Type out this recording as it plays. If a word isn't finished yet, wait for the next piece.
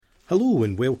Hello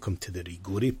and welcome to the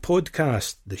Rigori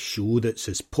podcast, the show that's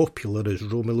as popular as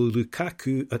Romelu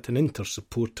Lukaku at an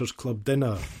Inter-supporters club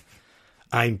dinner.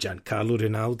 I'm Giancarlo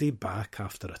Rinaldi, back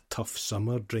after a tough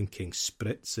summer drinking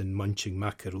spritz and munching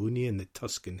macaroni in the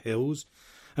Tuscan hills,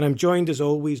 and I'm joined as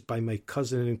always by my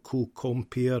cousin and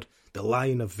co-compere, the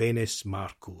Lion of Venice,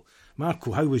 Marco.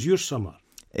 Marco, how was your summer?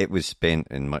 It was spent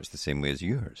in much the same way as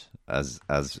yours. As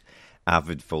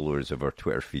avid followers of our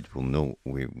Twitter feed will know,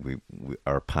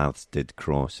 our paths did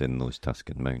cross in those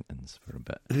Tuscan mountains for a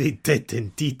bit. They did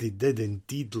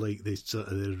indeed, like this sort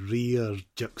of the rare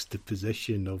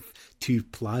juxtaposition of two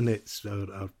planets.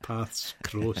 Our paths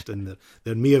crossed, and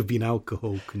there may have been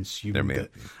alcohol consumed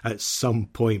at some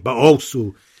point, but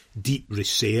also deep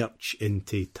research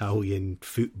into Italian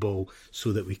football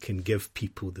so that we can give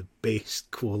people the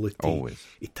best quality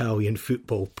Italian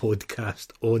football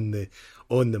podcast on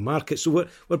the market. So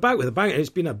we're back with a bang. It's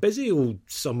been a busy old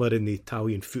summer in the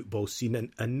Italian football scene,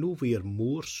 and nowhere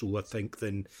more so, I think,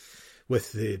 than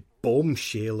with the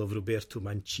bombshell of Roberto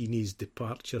Mancini's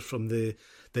departure from the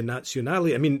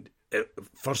Nazionale. I mean,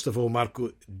 first of all,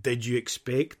 Marco, did you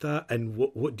expect that, and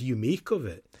what do you make of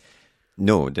it?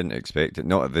 No, didn't expect it.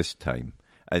 Not at this time.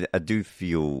 I did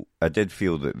feel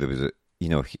that there was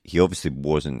he obviously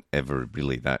wasn't ever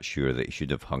really that sure that he should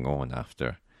have hung on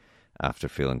after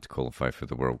failing to qualify for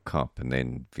the World Cup, and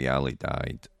then Vialli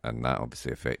died, and that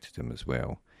obviously affected him as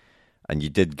well. And you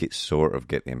did get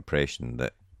the impression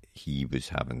that he was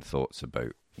having thoughts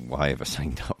about, why have I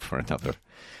signed up for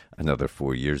another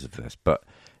 4 years of this? But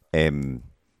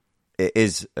it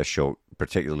is a shock,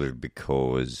 particularly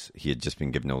because he had just been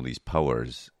given all these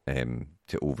powers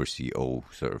to oversee all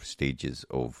sort of stages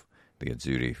of the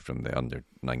Azzurri, from the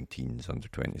under-19s,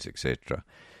 under-20s, etc.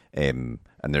 And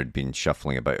there'd been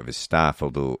shuffling about of his staff,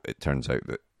 although it turns out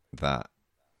that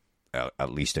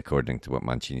at least according to what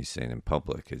Mancini's saying in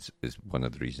public, is one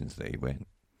of the reasons that he went.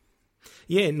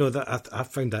 Yeah, no, that I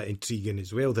found that intriguing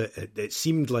as well, that it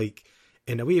seemed like,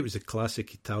 in a way, it was a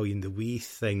classic Italian, the way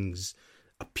things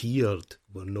appeared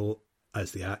were not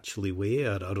as they actually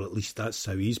were, or at least that's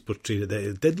how he's portrayed it.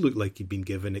 It did look like he'd been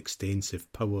given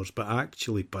extensive powers, but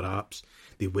actually perhaps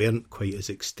they weren't quite as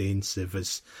extensive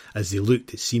as they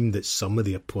looked. It seemed that some of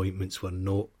the appointments were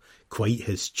not quite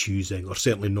his choosing, or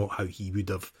certainly not how he would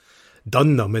have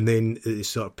done them. And then they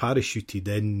sort of parachuted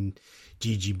in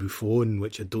Gigi Buffon,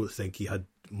 which I don't think he had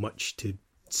much to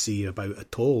say about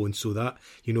at all. And so that,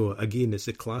 again, it's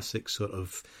the classic sort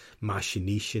of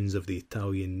machinations of the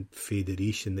Italian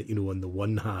Federation that, on the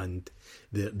one hand,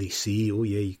 they say, oh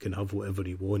yeah, you can have whatever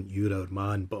you want, you're our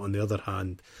man, but on the other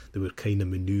hand, they were kind of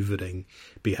manoeuvring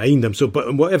behind him. So,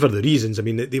 but whatever the reasons, I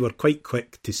mean, they were quite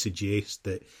quick to suggest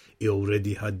that he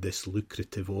already had this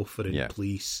lucrative offer in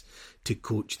place to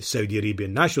coach the Saudi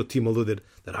Arabian national team, although there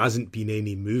hasn't been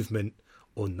any movement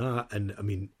on that. And I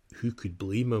mean, who could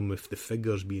blame him if the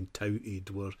figures being touted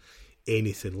were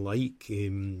anything like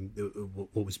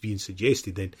what was being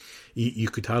suggested? Then you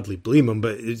could hardly blame him.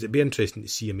 But it'd be interesting to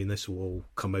see. I mean, this will all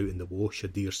come out in the wash, I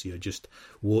dare say, just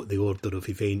what the order of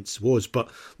events was. But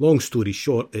long story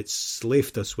short, it's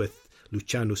left us with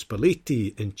Luciano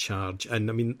Spalletti in charge. And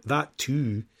I mean, that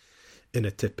too, in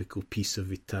a typical piece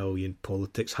of Italian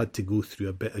politics, had to go through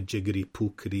a bit of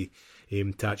jiggery-pokery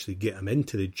to actually get him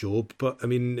into the job. But I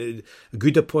mean, a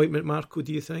good appointment, Marco,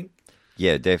 do you think?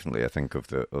 Yeah, definitely. I think of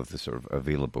the sort of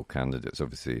available candidates,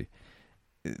 obviously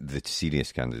the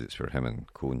serious candidates were him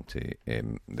and Conte.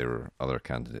 There were other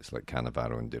candidates like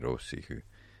Cannavaro and De Rossi, who,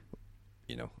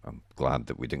 I'm glad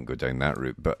that we didn't go down that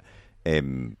route. But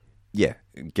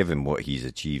given what he's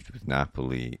achieved with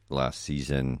Napoli last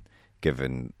season,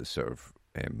 given the sort of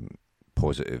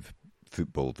positive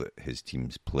football that his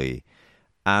teams play,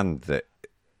 and that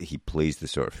he plays the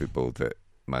sort of football that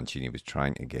Mancini was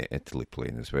trying to get Italy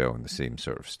playing as well, in the same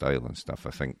sort of style and stuff, I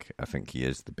think he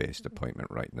is the best appointment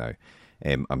right now.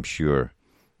 I'm sure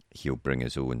he'll bring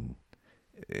his own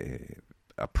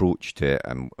approach to it,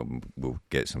 and we'll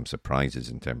get some surprises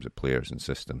in terms of players and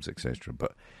systems, etc.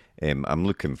 But I'm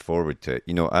looking forward to it.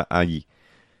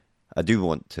 I do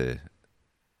want to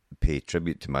pay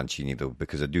tribute to Mancini, though,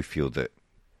 because I do feel that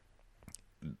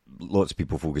lots of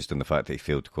people focused on the fact that he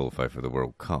failed to qualify for the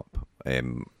World Cup,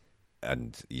 and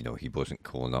he wasn't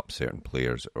calling up certain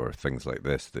players or things like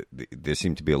this. That there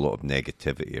seemed to be a lot of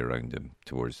negativity around him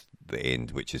towards the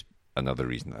end, which is another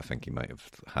reason that I think he might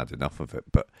have had enough of it.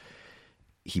 But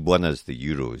he won us the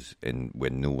Euros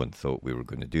when no one thought we were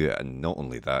going to do it, and not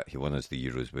only that, he won us the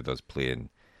Euros with us playing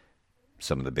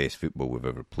some of the best football we've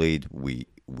ever played. We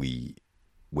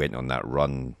went on that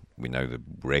run. We're now the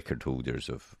record holders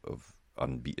of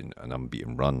an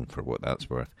unbeaten run, for what that's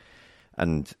worth.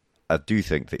 And I do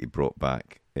think that he brought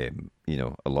back, a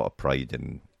lot of pride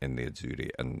in the Azzurri,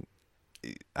 and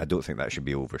I don't think that should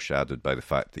be overshadowed by the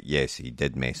fact that, yes, he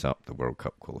did mess up the World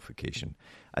Cup qualification,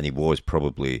 and he was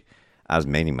probably, as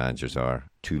many managers are,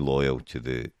 too loyal to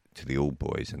the old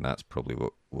boys, and that's probably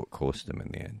what cost him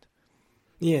in the end.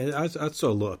 Yeah, I saw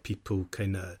a lot of people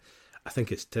kind of. I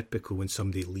think it's typical when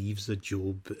somebody leaves a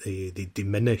job, they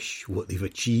diminish what they've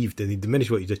achieved, and they diminish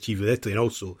what he's achieved with Italy. And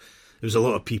also, there's a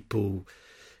lot of people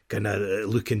kind of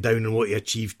looking down on what he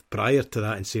achieved prior to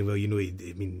that and saying, well,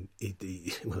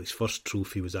 his first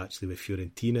trophy was actually with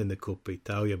Fiorentina in the Coppa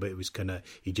Italia, but it was kind of,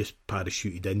 he just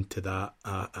parachuted into that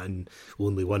and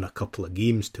only won a couple of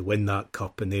games to win that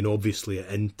cup. And then obviously at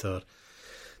Inter,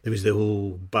 there was the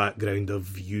whole background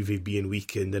of Juve being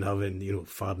weakened and having,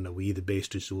 far and away the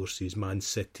best resources, Man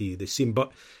City the same.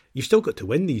 But you've still got to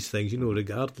win these things,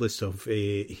 regardless of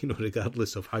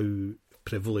how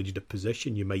privileged a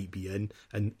position you might be in.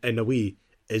 And in a way,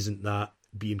 isn't that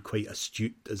being quite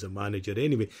astute as a manager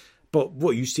anyway? But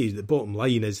what you say, the bottom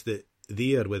line is that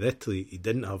there with Italy, he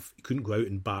couldn't go out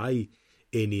and buy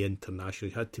any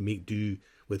international. He had to make do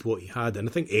with what he had. And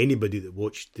I think anybody that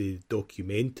watched the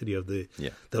documentary of the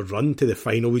run to the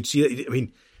final would see that. I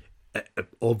mean,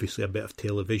 obviously a bit of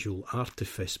televisual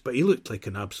artifice, but he looked like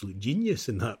an absolute genius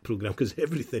in that programme because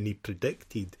everything he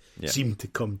predicted seemed to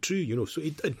come true, So he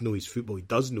did know his football. He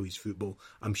does know his football.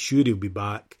 I'm sure he'll be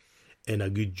back in a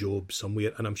good job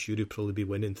somewhere, and I'm sure he'll probably be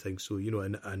winning things. So,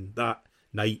 and that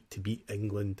night to beat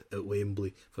England at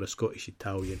Wembley for a Scottish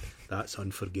Italian, that's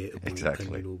unforgettable.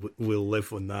 Exactly. And, we'll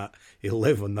live on that. He'll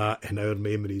live on that in our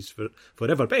memories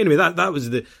forever. But anyway, that was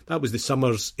the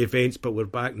summer's events. But we're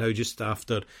back now just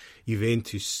after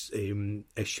Juventus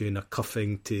issuing a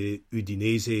cuffing to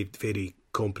Udinese. Very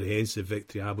comprehensive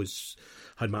victory. I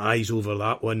had my eyes over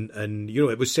that one, and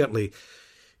it was certainly.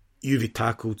 Juve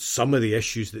tackled some of the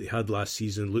issues that they had last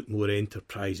season, looked more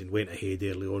enterprising, went ahead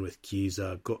early on with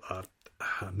Chiesa,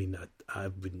 I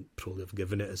wouldn't probably have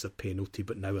given it as a penalty,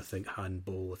 but now I think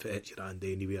handball, if it hits your hand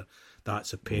anywhere,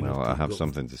 that's a penalty. Well, I have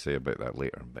something to say about that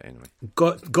later, but anyway.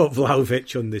 Got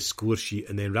Vlahovic on the score sheet,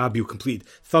 and then Rabiot completed.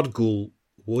 Third goal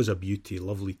was a beauty,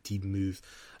 lovely team move,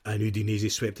 and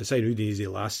Udinese swept aside. Udinese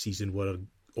last season were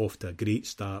off to a great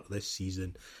start this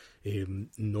season.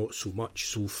 Not so much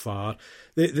so far.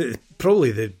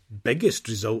 Probably the biggest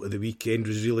result of the weekend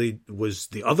was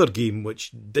the other game,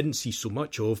 which didn't see so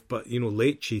much of, but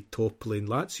Lecce toppling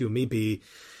Lazio. Maybe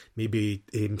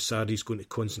Sarri's going to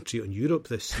concentrate on Europe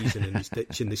this season and he's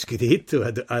ditching the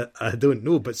Scudetto. I don't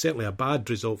know, but certainly a bad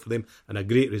result for them and a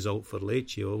great result for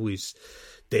Lecce. Always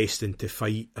destined to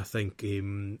fight, I think,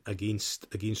 against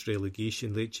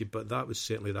relegation, Lecce. But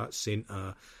that sent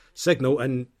a signal,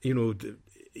 and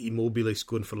Immobile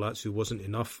scoring for Lazio wasn't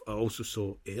enough. I also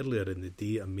saw earlier in the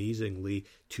day, amazingly,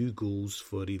 2 goals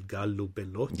for Il Gallo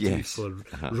Belotti for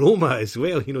Roma as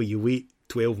well. You wait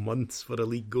 12 months for a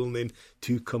league goal and then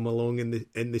 2 come along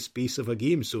in the space of a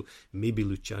game. So maybe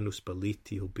Luciano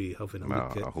Spalletti will be having a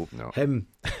look at I hope not. him.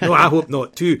 No, I hope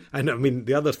not too. And I mean,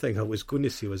 the other thing I was going to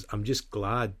say was I'm just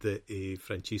glad that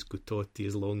Francesco Totti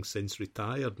is long since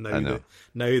retired now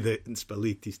that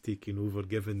Spalletti's taking over,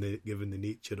 given the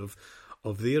nature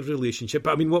of their relationship.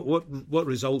 But I mean, what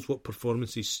results, what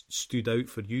performances stood out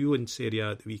for you in Serie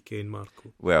A at the weekend,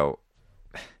 Marco? Well,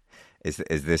 is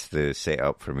this the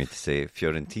setup for me to say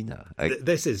Fiorentina?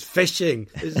 This is fishing.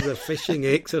 This is a fishing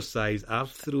exercise. I've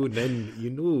thrown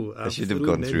in, I should have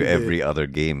gone through every other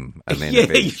game and then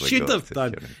you should have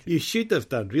done. You should have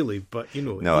done, really. But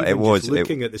no, it was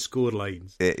looking at the score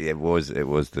lines. It was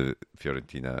the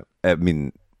Fiorentina. I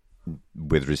mean,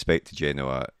 with respect to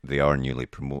Genoa, they are newly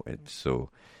promoted,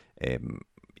 so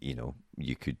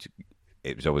you could.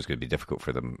 It was always going to be difficult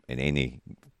for them in any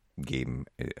game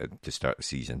to start the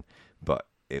season, but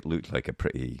it looked like a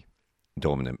pretty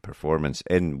dominant performance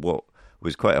in what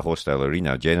was quite a hostile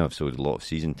arena. Genoa have sold a lot of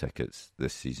season tickets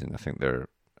this season. I think are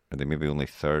they maybe only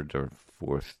 3rd or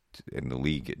 4th in the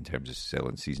league in terms of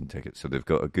selling season tickets, so they've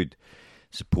got a good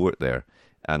support there.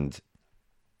 And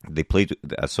they played.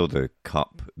 I saw the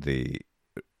cup. The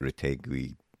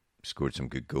Retegui scored some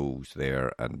good goals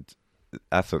there, and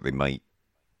I thought they might.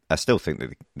 I still think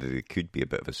that they could be a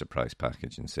bit of a surprise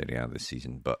package in Serie A this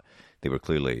season, but they were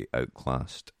clearly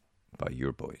outclassed by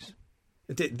your boys.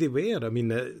 They were. I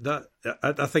mean,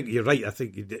 I think you're right. I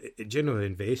think Genoa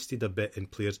invested a bit in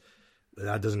players.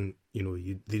 That doesn't,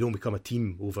 they don't become a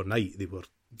team overnight. They were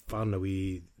far and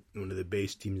away one of the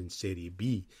best teams in Serie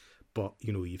B. But,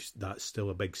 that's still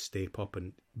a big step up.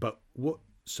 But what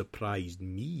surprised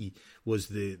me was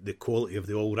the quality of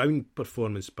the all-round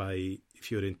performance by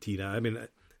Fiorentina. I mean,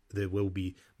 there will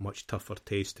be much tougher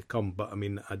tests to come. But I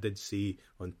mean, I did say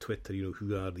on Twitter,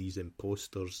 who are these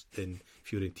imposters in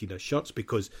Fiorentina shirts?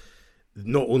 Because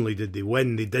not only did they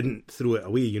win, they didn't throw it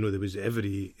away. There was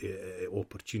every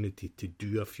opportunity to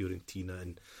do a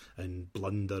Fiorentina and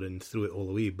blunder and throw it all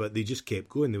away, but they just kept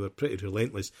going. They were pretty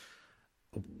relentless.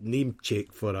 Name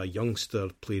check for a youngster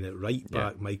playing at right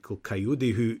back, Michael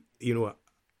Coyote, who,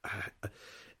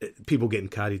 people getting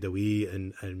carried away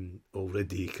and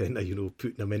already kind of,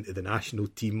 putting him into the national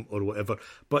team or whatever.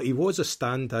 But he was a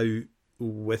standout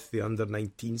with the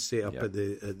under-19 setup at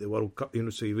the World Cup,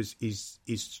 so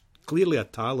he's clearly a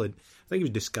talent. I think he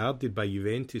was discarded by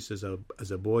Juventus as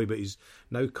a boy, but he's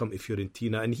now come to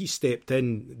Fiorentina, and he stepped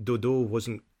in. Dodo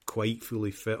wasn't quite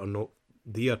fully fit or not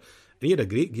there. And he had a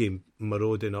great game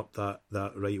marauding up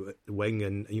that right wing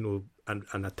and,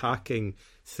 an attacking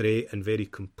threat and very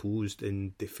composed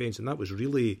in defence. And that was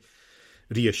really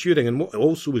reassuring. And what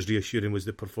also was reassuring was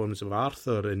the performance of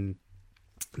Arthur in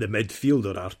the midfield,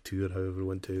 or Artur, however you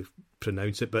want to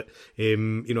pronounce it. But, I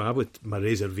had my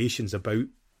reservations about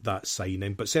that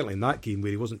signing, but certainly in that game where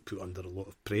he wasn't put under a lot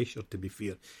of pressure, to be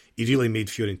fair, he really made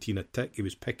Fiorentina tick. He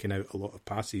was picking out a lot of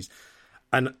passes.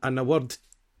 And a word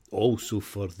also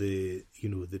for the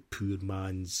poor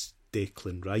man's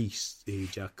Declan Rice,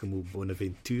 Giacomo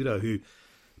Bonaventura, who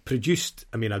produced,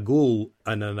 a goal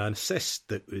and an assist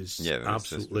that was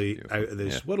absolutely out of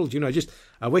this world.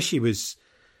 I wish he was,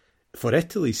 for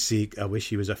Italy's sake, I wish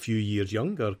he was a few years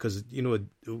younger, because, he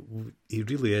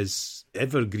really is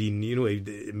evergreen.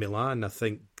 Milan, I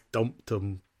think, dumped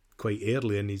him quite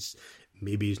early, and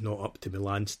maybe he's not up to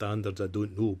Milan standards, I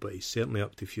don't know, but he's certainly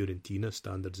up to Fiorentina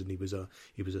standards, and he was a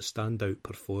standout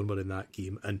performer in that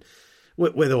game. And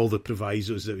with all the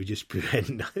provisos that we just put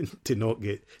in to not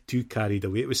get too carried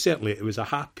away, it was a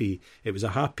happy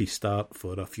start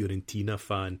for a Fiorentina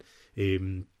fan.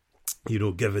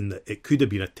 Given that it could have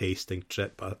been a tasting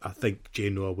trip, I think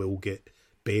Genoa will get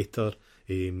better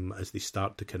as they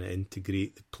start to kind of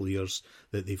integrate the players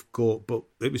that they've got. But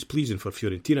it was pleasing for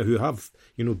Fiorentina, who have,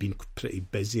 been pretty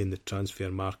busy in the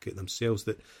transfer market themselves,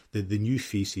 that the new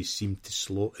faces seem to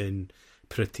slot in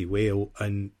pretty well.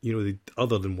 And,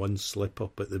 other than one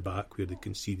slip-up at the back where they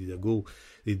conceded a goal,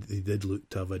 they did look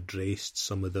to have addressed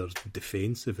some of their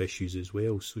defensive issues as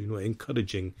well. So,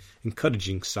 encouraging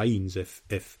signs if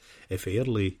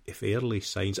early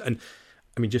signs. And,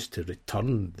 just to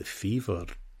return the favour,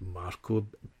 Marco,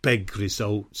 big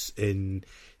results in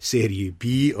Serie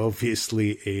B,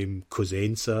 obviously,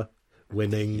 Cosenza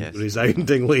winning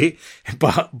resoundingly,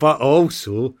 but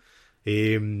also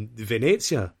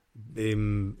Venezia,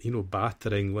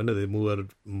 battering one of the more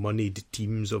moneyed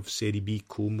teams of Serie B.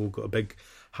 Como got a big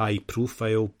high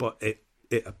profile, but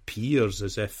it appears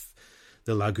as if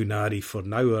the Lagunari for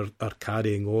now are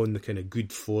carrying on the kind of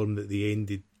good form that they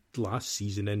ended last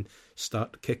season and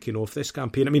start kicking off this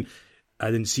campaign. I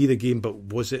didn't see the game, but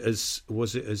was it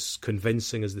as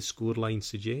convincing as the scoreline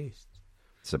suggests?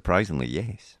 Surprisingly,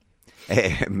 yes.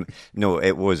 No,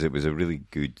 it was. It was a really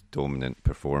good, dominant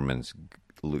performance.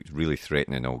 Looked really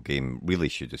threatening all game. Really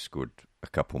should have scored a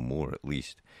couple more at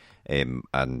least.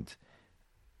 And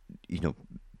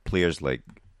players like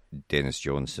Dennis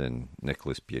Johnson,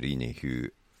 Nicholas Pierini, who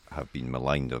have been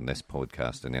maligned on this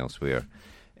podcast and elsewhere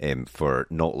for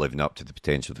not living up to the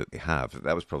potential that they have.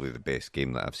 That was probably the best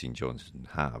game that I've seen Johnson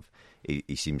have.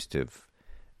 He seems to have,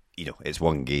 it's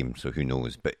one game, so who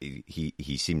knows, but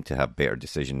he seemed to have better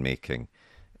decision making.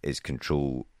 His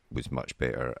control was much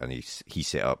better, and he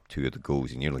set up two of the goals.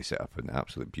 He nearly set up an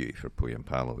absolute beauty for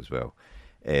Poyampalo as well.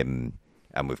 And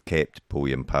we've kept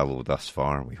Poyampalo thus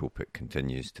far. We hope it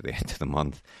continues to the end of the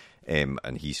month. And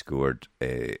he scored.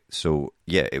 So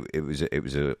yeah, it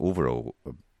was a overall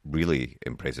really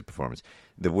impressive performance.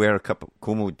 There were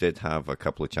Como did have a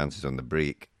couple of chances on the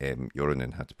break.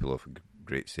 Joronen had to pull off a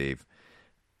great save,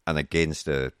 and against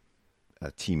a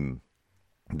team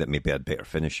that maybe had better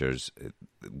finishers,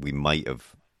 we might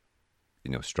have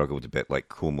struggled a bit. Like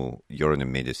Como, Joronen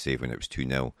made a save when it was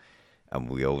 2-0, and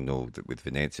we all know that with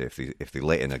Venezia, if they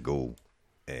let in a goal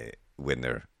when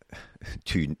they're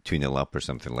 2-0 up or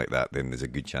something like that, then there's a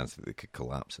good chance that they could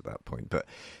collapse at that point. But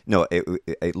no,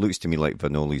 it looks to me like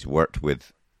Vanoli's worked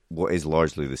with what is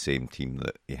largely the same team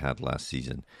that he had last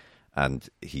season, and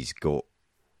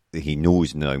he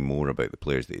knows now more about the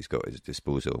players that he's got at his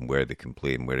disposal and where they can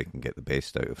play and where he can get the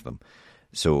best out of them.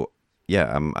 So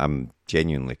yeah, I'm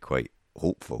genuinely quite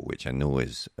hopeful, which I know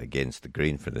is against the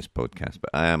grain for this podcast, but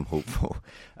I am hopeful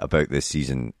about this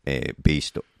season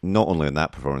based not only on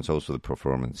that performance, also the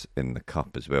performance in the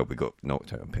Cup as well. We got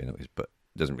knocked out on penalties, but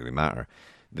it doesn't really matter.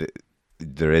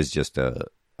 There is just a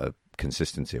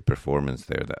consistency of performance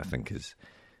there that I think is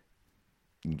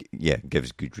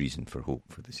gives good reason for hope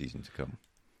for the season to come.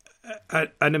 And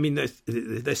I mean,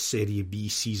 this Serie B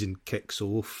season kicks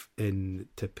off in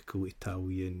typical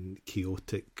Italian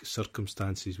chaotic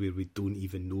circumstances where we don't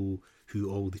even know who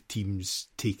all the teams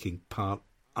taking part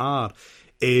are.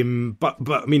 But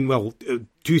I mean, well,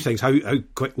 two things. How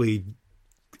quickly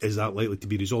is that likely to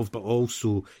be resolved? But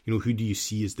also, who do you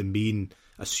see as the main,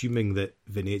 assuming that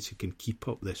Venezia can keep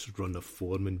up this run of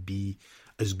form and be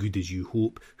as good as you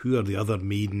hope, who are the other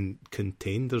main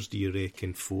contenders, do you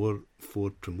reckon, for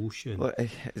promotion? Well,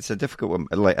 it's a difficult one.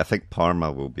 Like, I think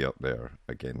Parma will be up there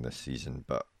again this season,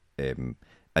 but and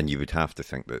you would have to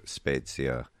think that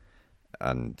Spezia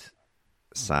and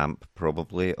Samp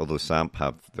probably, although Samp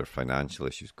have their financial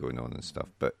issues going on and stuff,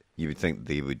 but you would think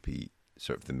they would be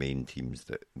sort of the main teams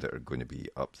that are going to be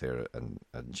up there and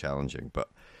challenging.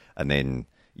 And then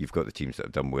you've got the teams that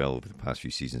have done well over the past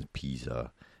few seasons,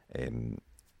 Pisa,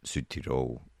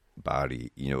 Südtirol,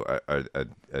 Bari.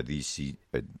 Are these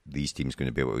teams going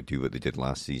to be able to do what they did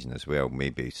last season as well?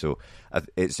 Maybe. So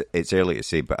it's early to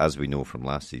say, but as we know from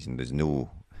last season, there's no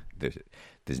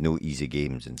easy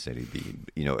games in Serie B.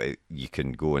 You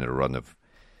can go on a run of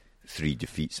 3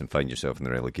 defeats and find yourself in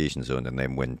the relegation zone, and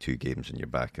then win 2 games and you're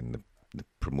back in the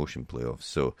promotion playoffs.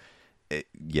 So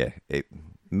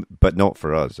but not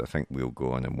for us. I think we'll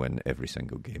go on and win every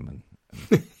single game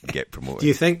and get promoted. Do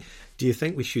you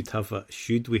think we should have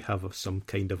some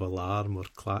kind of alarm or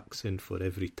klaxon for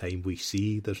every time we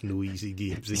see there's no easy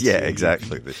games? Yeah,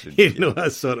 exactly. A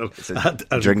sort of it's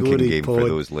a drinking game pod. For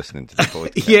those listening to the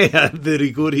podcast. Yeah, the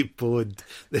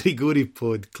Rigori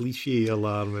pod cliche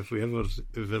alarm, if we ever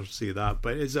say that.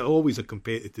 But it's always a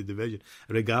competitive division,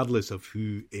 regardless of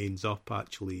who ends up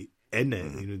actually in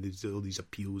it. There's all these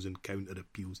appeals and counter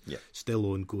appeals still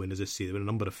ongoing. As I say, there were a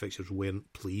number of fixtures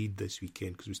weren't played this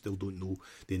weekend because we still don't know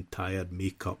the entire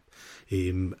makeup.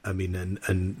 And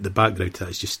the background to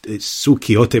that is just, it's so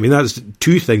chaotic. I mean, that's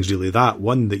 2 things really. That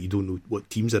one, that you don't know what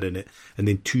teams are in it, and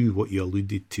then 2, what you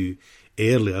alluded to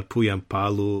earlier,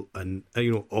 Poyampalo, and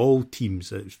all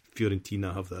teams.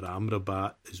 Fiorentina have their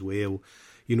Amrabat as well.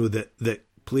 That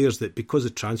players that, because the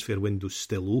transfer window's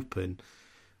still open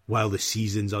while the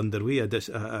season's underway.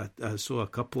 I saw a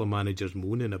couple of managers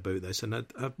moaning about this, and I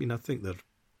think they're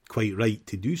quite right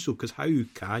to do so, because how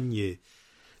can you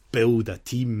build a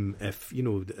team if,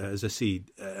 as I say,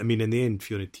 I mean, in the end,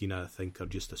 Fiorentina, I think, are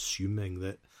just assuming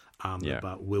that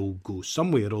Amrabat will go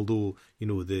somewhere, although,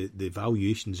 the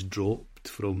valuations dropped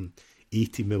from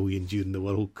 80 million during the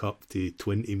World Cup to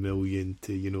 20 million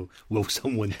to, will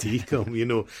someone take him?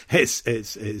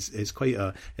 It's quite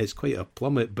a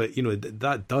plummet. But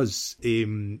that does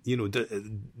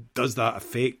does that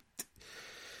affect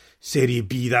Serie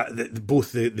B? That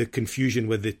both the confusion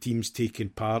with the teams taking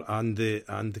part and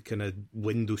the kind of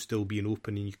window still being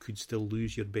open, and you could still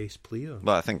lose your best player.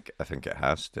 Well, I think it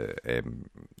has to.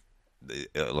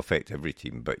 It'll affect every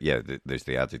team, but there's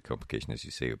the added complication, as you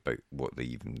say, about what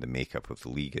the makeup of the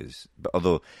league is. But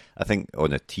although I think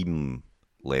on a team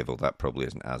level that probably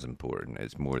isn't as important,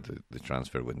 it's more the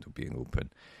transfer window being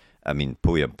open. I mean,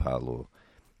 Poyampalo,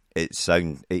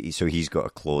 so he's got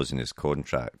a clause in his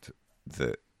contract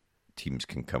that teams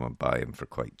can come and buy him for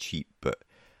quite cheap, but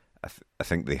I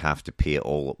think they have to pay it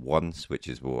all at once, which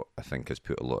is what I think has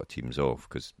put a lot of teams off,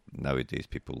 because nowadays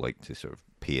people like to sort of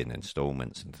pay in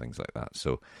installments and things like that.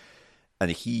 So,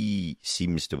 and he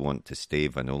seems to want to stay.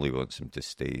 Vanoli wants him to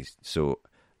stay. So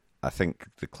I think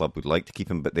the club would like to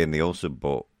keep him, but then they also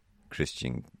bought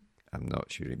Christian, I'm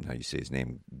not sure even how you say his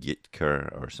name,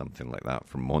 Gitker or something like that,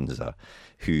 from Monza,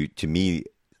 who to me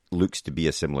looks to be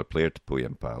a similar player to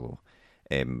Poyampalo.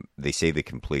 They say they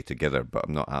can play together, but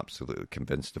I'm not absolutely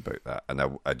convinced about that.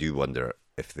 And I do wonder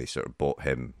if they sort of bought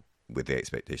him with the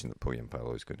expectation that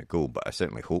Poyampalo is going to go. But I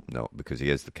certainly hope not, because he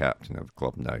is the captain of the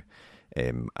club now.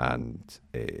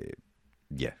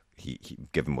 He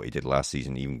given what he did last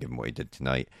season, even given what he did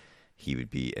tonight, he would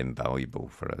be invaluable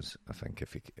for us, I think,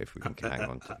 if we can hang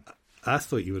on to him. I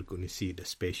thought you were going to see the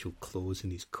special clause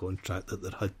in his contract that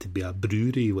there had to be a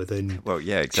brewery within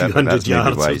 200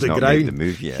 yards of the ground. The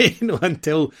move yet.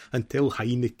 Until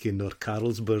Heineken or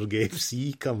Carlsberg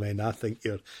FC come in, I think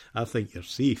you're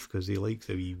safe, because he likes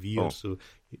a wee beer. So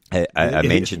I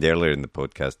mentioned earlier in the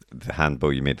podcast the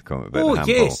handball. You made the comment about the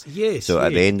handball. Yes. So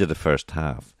at the end of the first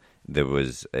half, there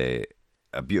was a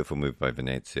beautiful move by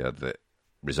Venezia that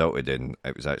resulted in,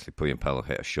 it was actually Poyampalo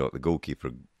hit a shot. The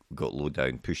goalkeeper got low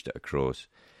down, pushed it across,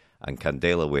 and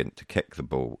Candela went to kick the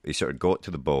ball. He sort of got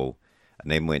to the ball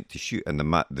and then went to shoot, and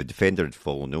the defender had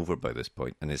fallen over by this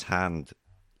point, and his hand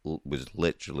was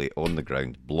literally on the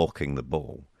ground blocking the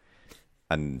ball,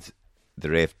 and the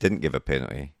ref didn't give a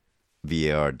penalty,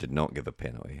 VAR did not give a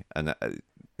penalty, and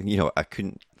I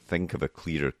couldn't think of a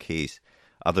clearer case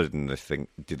other than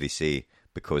do they say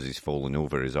because he's fallen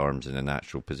over his arms in a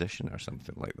natural position or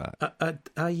something like that?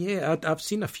 I've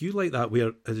seen a few like that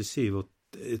where, as I say, well,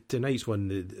 tonight's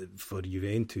one for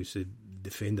Juventus, the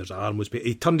defender's arm was...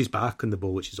 He turned his back on the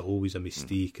ball, which is always a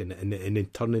mistake, and in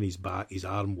turning his back, his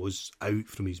arm was out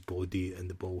from his body and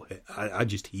the ball hit. I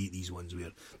just hate these ones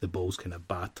where the ball's kind of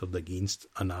battered against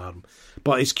an arm.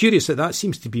 But it's curious that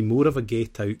seems to be more of a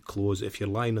get-out clause if you're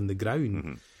lying on the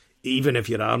ground, even if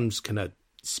your arm's kind of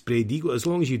spread eagle, as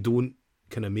long as you don't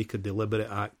kind of make a deliberate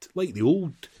act, like the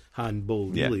old handball,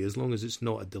 really, as long as it's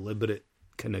not a deliberate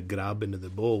kind of grabbing of the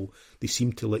ball, they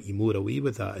seem to let you more away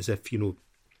with that, as if, you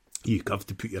have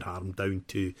to put your arm down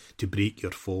to break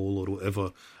your fall or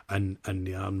whatever, and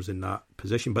the arm's in that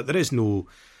position. But there is no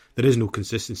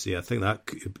consistency. I think that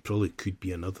probably could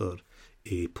be another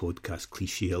podcast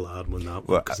cliche alarm on that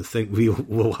one, because I think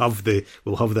we'll have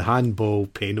the handball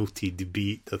penalty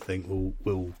debate. I think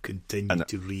will continue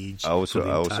to rage. I also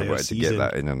wanted season. To get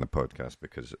that in on the podcast,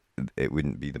 because it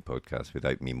wouldn't be the podcast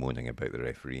without me moaning about the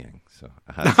refereeing. So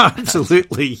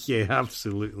absolutely. These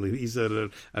are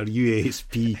our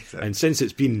USP, exactly. And since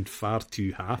it's been far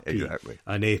too happy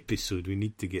an episode, we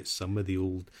need to get some of the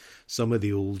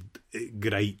old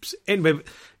gripes. Anyway,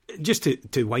 just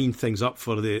to wind things up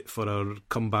for our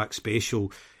comeback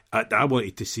special, I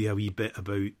wanted to say a wee bit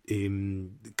about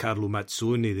Carlo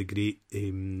Mazzoni, the great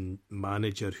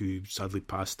manager who sadly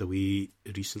passed away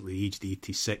recently, aged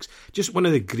 86. Just one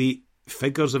of the great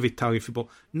figures of Italian football.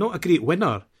 Not a great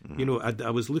winner. I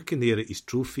was looking there at his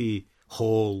trophy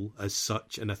haul as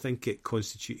such, and I think it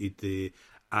constituted the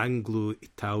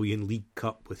Anglo-Italian League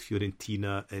Cup with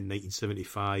Fiorentina in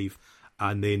 1975,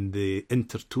 and then the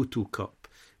Intertoto Cup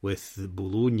with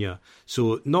Bologna.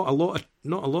 So not a lot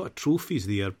of trophies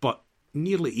there, but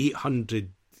nearly 800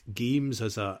 games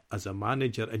as a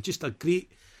manager, and just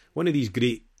one of these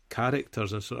great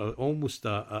characters, and sort of almost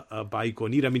a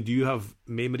bygone era. I mean, do you have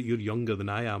memory? You're younger than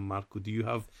I am, Marco. Do you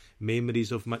have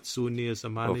memories of Mazzoni as a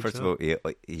manager? Well, first of all,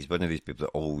 he's one of these people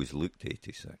that always looked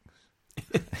 86.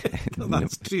 No,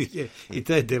 that's true. Yeah, he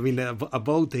did. I mean, a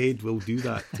bald head will do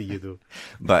that to you, though.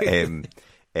 But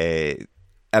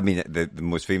I mean, the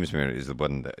most famous memory is the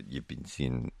one that you've been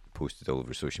seeing posted all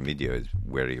over social media, is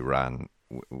where he ran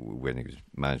when he was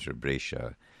manager of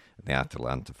Brescia. The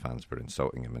Atalanta fans were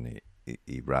insulting him, and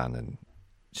he ran and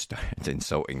started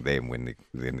insulting them when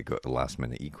they got the last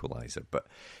minute equaliser. But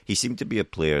he seemed to be a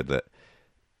player that,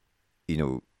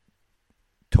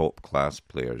 top class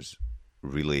players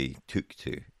really took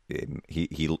to.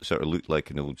 He sort of looked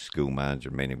like an old school manager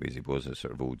in many ways. He was a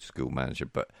sort of old school manager,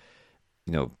 but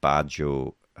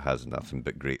Baggio has nothing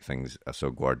but great things. I saw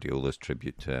Guardiola's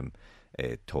tribute to him,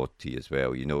 Totti as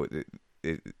well.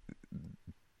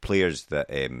 Players that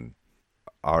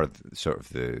are sort of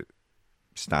the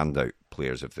standout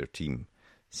players of their team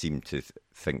seem to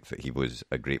think that he was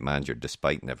a great manager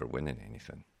despite never winning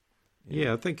anything.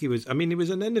 Yeah, I think he was. I mean, he was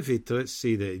an innovator. Let's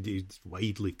say that he's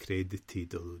widely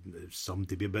credited, or some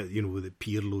debate, but the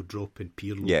Pirlo dropping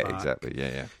Pirlo back, exactly,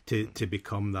 yeah, to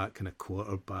become that kind of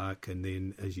quarterback, and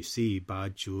then, as you say,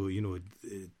 Baggio,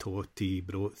 Totti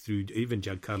brought through. Even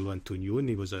Giancarlo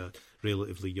Antonioni was a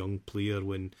relatively young player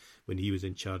when he was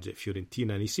in charge at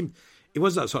Fiorentina, and he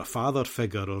was that sort of father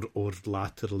figure, or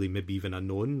laterally maybe even a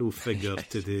nonno figure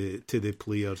to the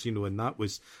players, and that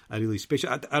was a really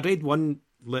special. I read one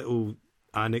little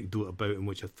anecdote about him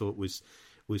which I thought was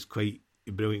quite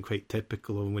brilliant, quite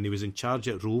typical of him. When he was in charge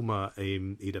at Roma,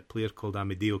 he had a player called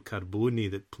Amedeo Carboni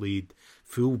that played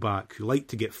fullback, who liked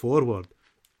to get forward,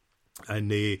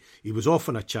 and he was off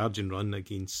on a charge and run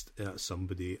against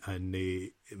somebody, and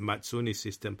Mazzoni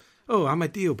says to him, "Oh,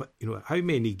 Amedeo, but how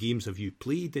many games have you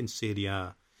played in Serie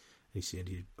A?" And he said,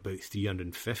 "About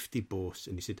 350, boss."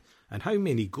 And he said, "And how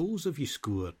many goals have you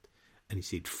scored?" And he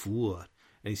said, 4.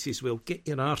 And he says, "Well, get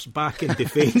your arse back in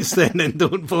defence then, and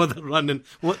don't bother running.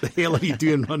 What the hell are you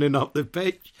doing running up the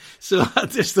pitch?" So I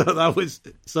just thought that was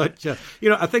such a...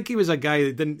 I think he was a guy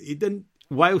that didn't,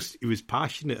 whilst he was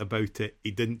passionate about it, he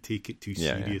didn't take it too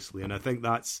seriously. Yeah. And I think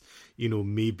that's,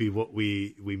 maybe what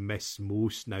we miss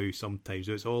most now sometimes.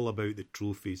 It's all about the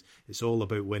trophies. It's all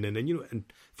about winning. And,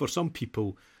 and for some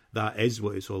people, that is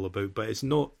what it's all about, but it's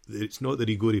not the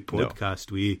Rigori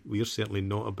podcast. No. We're certainly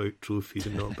not about trophies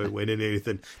and not about winning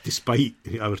anything, despite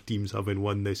our teams having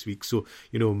won this week. So,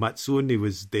 Mazzoni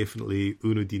was definitely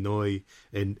uno di noi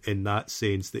in that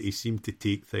sense, that he seemed to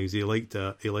take things. He liked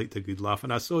a good laugh.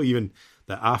 And I saw even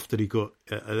that after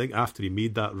he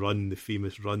made that run, the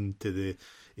famous run to the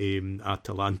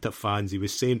Atalanta fans, he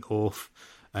was sent off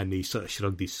And he sort of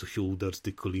shrugged his shoulders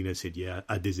to Colleen and said, "Yeah,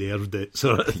 I deserved it,"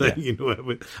 sort of thing. You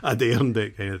know, I'd earned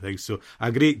it, kind of thing. So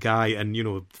a great guy, and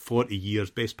 40 years,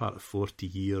 best part of 40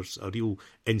 years, a real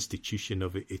institution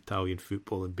of Italian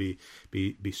football, and be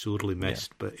sorely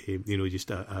missed. Yeah. But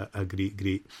just a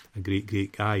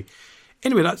great guy.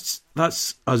 Anyway, that's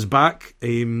us back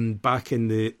in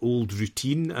the old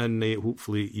routine, and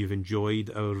hopefully you've enjoyed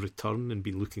our return and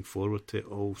been looking forward to it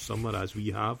all summer as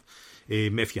we have.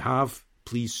 If you have,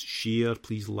 please share,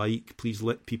 please like, please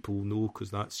let people know, because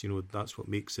that's what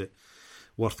makes it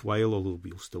worthwhile. Although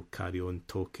we'll still carry on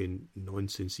talking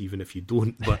nonsense even if you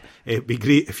don't. But it'd be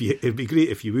great if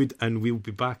you would, and we'll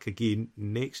be back again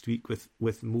next week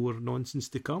with more nonsense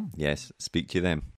to come. Yes, speak to you then.